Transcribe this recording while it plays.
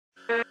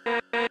Hey,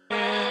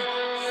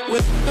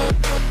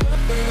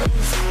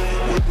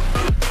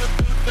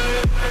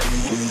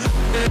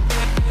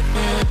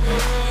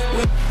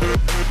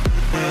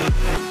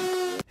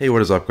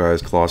 what is up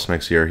guys,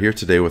 Klassen here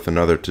today with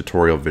another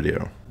tutorial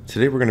video.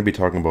 Today we're going to be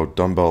talking about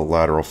dumbbell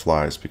lateral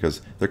flies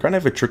because they're kind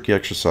of a tricky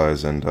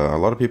exercise and a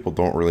lot of people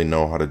don't really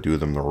know how to do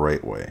them the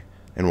right way.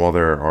 And while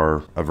there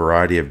are a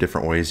variety of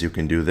different ways you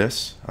can do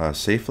this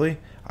safely,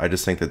 I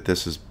just think that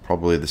this is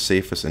probably the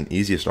safest and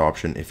easiest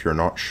option if you're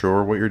not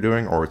sure what you're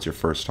doing or it's your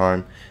first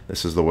time.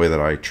 This is the way that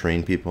I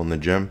train people in the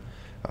gym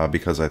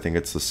because I think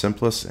it's the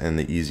simplest and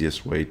the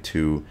easiest way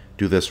to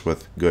do this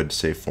with good,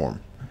 safe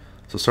form.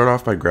 So start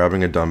off by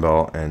grabbing a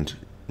dumbbell and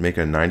make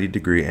a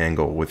 90-degree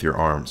angle with your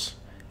arms.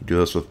 You do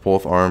this with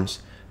both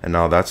arms, and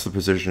now that's the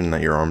position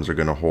that your arms are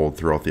going to hold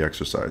throughout the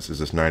exercise, is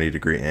this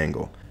 90-degree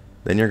angle.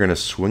 Then you're going to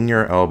swing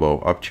your elbow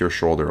up to your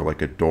shoulder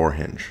like a door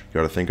hinge. You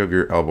got to think of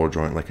your elbow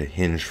joint like a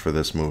hinge for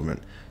this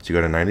movement. So you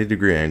got a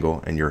 90-degree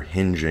angle and you're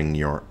hinging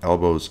your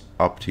elbows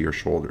up to your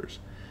shoulders.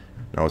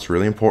 Now it's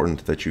really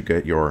important that you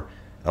get your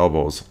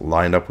elbows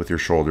lined up with your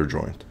shoulder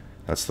joint.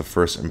 That's the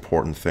first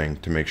important thing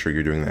to make sure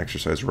you're doing the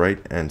exercise right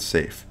and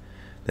safe.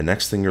 The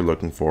next thing you're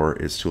looking for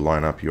is to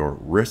line up your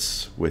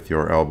wrists with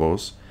your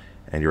elbows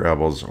and your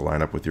elbows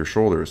line up with your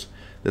shoulders.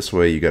 This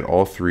way you get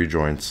all three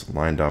joints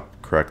lined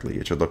up correctly.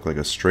 It should look like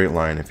a straight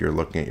line if you're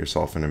looking at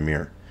yourself in a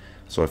mirror.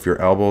 So if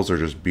your elbows are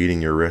just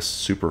beating your wrists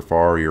super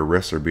far or your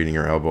wrists are beating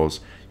your elbows,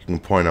 you can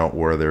point out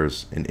where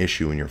there's an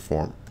issue in your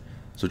form.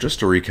 So just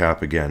to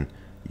recap again,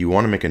 you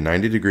want to make a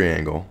 90-degree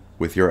angle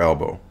with your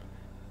elbow.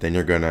 Then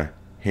you're going to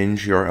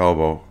hinge your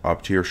elbow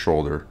up to your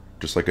shoulder,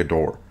 just like a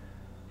door.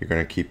 You're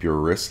going to keep your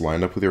wrists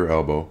lined up with your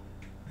elbow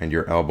and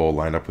your elbow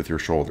lined up with your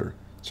shoulder.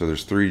 So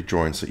there's three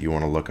joints that you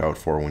want to look out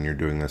for when you're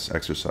doing this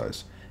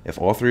exercise. If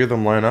all three of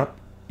them line up,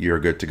 you're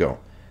good to go.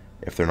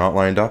 If they're not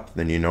lined up,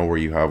 then you know where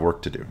you have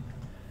work to do.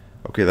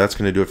 Okay, that's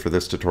going to do it for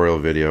this tutorial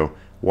video.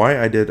 Why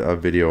I did a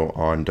video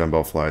on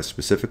dumbbell flies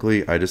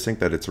specifically, I just think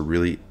that it's a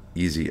really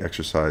easy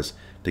exercise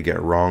to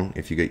get wrong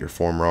if you get your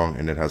form wrong,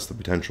 and it has the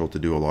potential to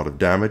do a lot of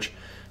damage.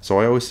 So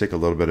I always take a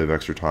little bit of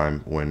extra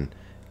time when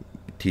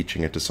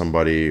teaching it to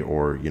somebody,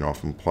 or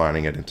if I'm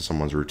planning it into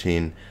someone's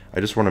routine. I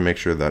just want to make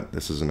sure that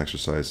this is an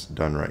exercise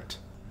done right.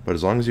 But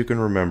as long as you can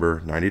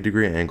remember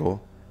 90-degree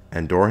angle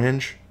and door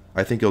hinge,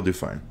 I think you'll do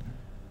fine.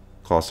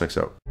 Klassen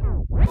out.